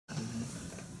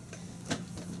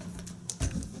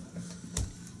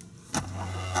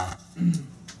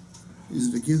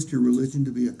Is it against your religion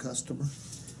to be a customer?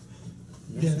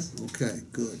 Yes. Okay,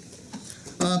 good.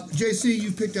 JC,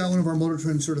 you picked out one of our Motor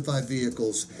Trend certified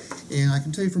vehicles, and I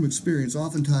can tell you from experience,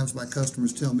 oftentimes my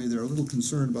customers tell me they're a little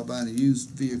concerned about buying a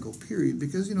used vehicle, period,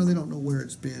 because, you know, they don't know where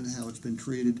it's been, how it's been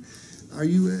treated.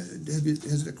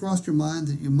 Has it crossed your mind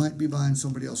that you might be buying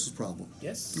somebody else's problem?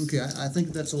 Yes. Okay, I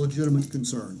think that's a legitimate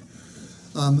concern.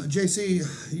 JC,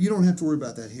 you don't have to worry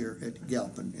about that here at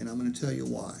Galpin, and I'm going to tell you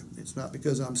why. It's not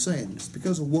because I'm saying it, it's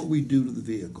because of what we do to the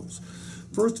vehicles.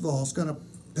 First of all, it's going to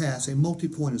pass a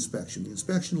multi-point inspection. The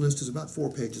inspection list is about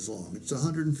 4 pages long. It's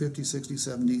 150, 60,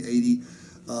 70, 80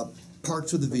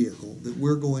 parts of the vehicle that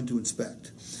we're going to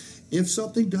inspect. If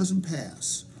something doesn't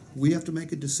pass, we have to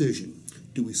make a decision.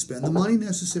 Do we spend the money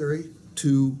necessary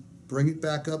to bring it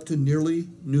back up to nearly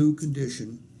new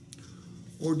condition,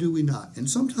 or do we not? And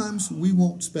sometimes we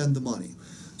won't spend the money.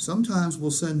 Sometimes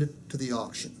we'll send it to the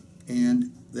auction,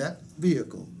 and that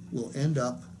vehicle will end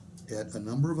up at a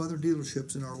number of other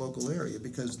dealerships in our local area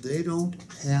because they don't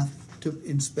have to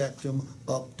inspect them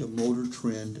up to Motor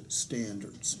Trend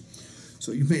standards.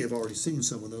 So you may have already seen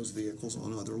some of those vehicles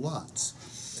on other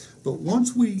lots. But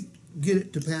once we get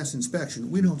it to pass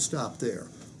inspection, we don't stop there.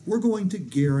 We're going to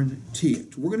guarantee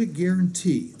it. We're going to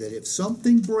guarantee that if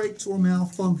something breaks or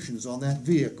malfunctions on that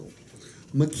vehicle,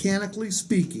 mechanically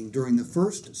speaking, during the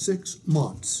first 6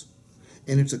 months,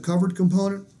 and it's a covered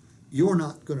component, you're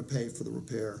not going to pay for the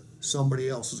repair. Somebody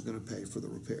else is going to pay for the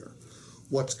repair.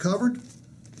 What's covered?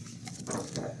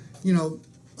 You know,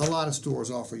 a lot of stores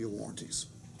offer you warranties.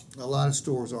 A lot of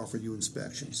stores offer you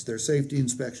inspections. Their safety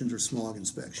inspections or smog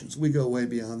inspections. We go way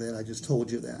beyond that. I just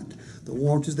told you that. The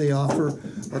warranties they offer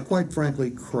are, quite frankly,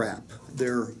 crap.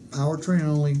 They're powertrain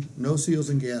only, no seals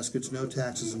and gaskets, no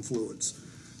taxes and fluids.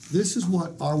 This is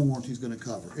what our warranty is going to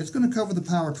cover. It's going to cover the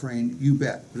powertrain, you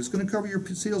bet, but it's going to cover your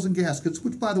seals and gaskets,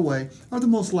 which, by the way, are the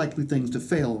most likely things to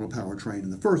fail on a powertrain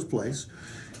in the first place.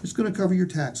 It's going to cover your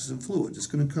taxes and fluids. It's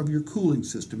going to cover your cooling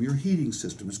system, your heating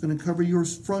system. It's going to cover your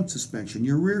front suspension,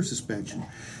 your rear suspension.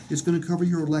 It's going to cover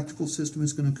your electrical system.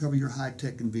 It's going to cover your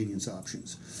high-tech convenience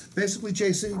options. Basically,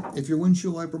 JC, if your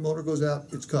windshield wiper motor goes out,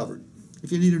 it's covered.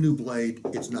 If you need a new blade,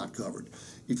 it's not covered.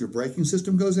 If your braking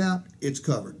system goes out, it's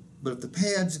covered. But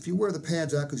if you wear the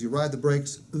pads out because you ride the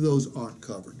brakes, those aren't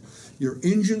covered. Your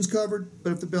engine's covered,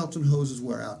 but if the belts and hoses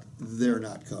wear out, they're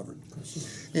not covered.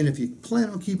 And if you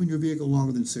plan on keeping your vehicle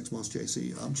longer than 6 months,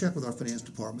 JC, check with our finance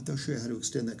department. They'll show you how to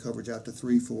extend that coverage out to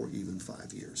 3, 4, even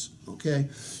 5 years. Okay?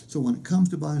 So when it comes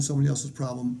to buying somebody else's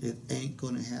problem, it ain't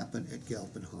going to happen at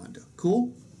Galpin Honda.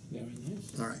 Cool? Very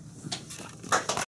nice. All right.